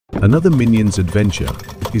Another Minions adventure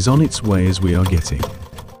is on its way as we are getting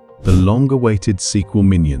the long-awaited sequel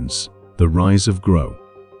Minions, The Rise of Gru.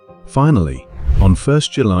 Finally, on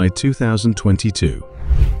 1st July 2022,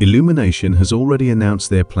 Illumination has already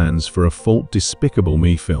announced their plans for a full Despicable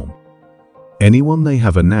Me film. Anyone they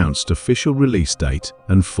have announced official release date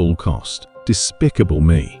and full cost. Despicable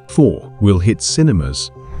Me 4 will hit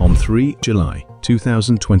cinemas on 3 July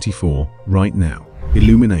 2024 right now.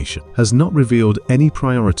 Illumination has not revealed any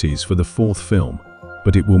priorities for the fourth film,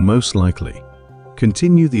 but it will most likely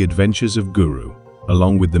continue the adventures of Gru,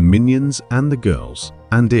 along with the Minions and the girls,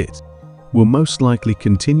 and it will most likely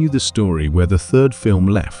continue the story where the third film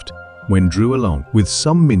left, when Gru, along with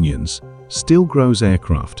some Minions, still grows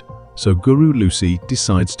aircraft, so Guru Lucy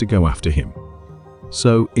decides to go after him.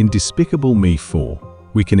 So, in Despicable Me 4,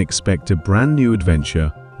 we can expect a brand new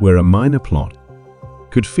adventure where a minor plot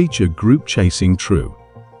could feature group chasing True,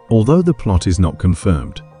 although the plot is not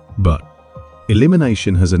confirmed. But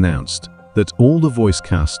Illumination has announced that all the voice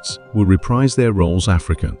casts will reprise their roles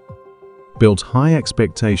African. Built high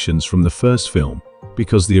expectations from the first film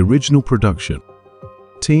because the original production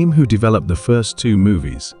team who developed the first two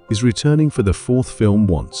movies is returning for the fourth film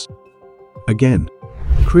once again.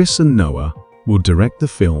 Chris and Noah will direct the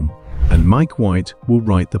film and Mike White will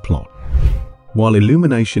write the plot. While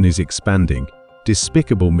Illumination is expanding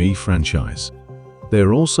Despicable Me franchise, they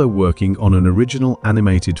are also working on an original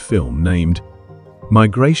animated film named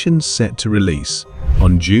Migration, set to release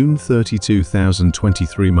on June 30,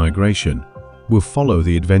 2023. Migration will follow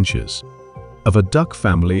the adventures of a duck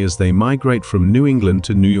family as they migrate from New England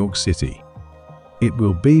to New York City. It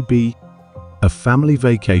will be a family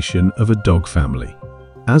vacation of a dog family.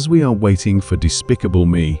 As we are waiting for Despicable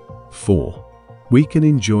Me 4, we can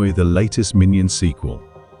enjoy the latest Minion sequel.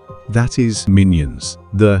 That is Minions,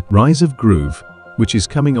 The Rise of Gru, which is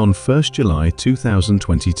coming on 1st July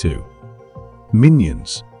 2022.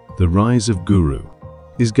 Minions, The Rise of Gru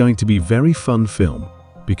is going to be a very fun film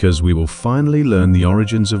because we will finally learn the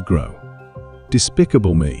origins of Gru.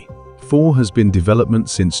 Despicable Me 4 has been in development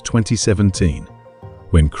since 2017,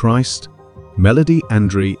 when Christ, Melody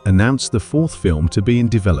Andre announced the fourth film to be in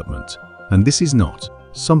development. And this is not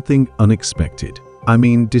something unexpected. I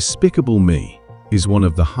mean, Despicable Me is one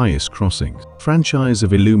of the highest grossing franchise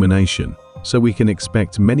of Illumination, so we can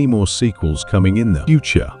expect many more sequels coming in the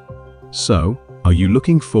future. So, are you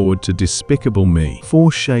looking forward to Despicable Me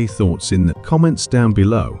 4? Share thoughts in the comments down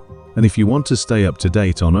below, and if you want to stay up to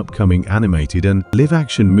date on upcoming animated and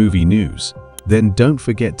live-action movie news, then don't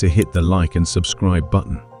forget to hit the like and subscribe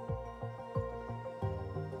button.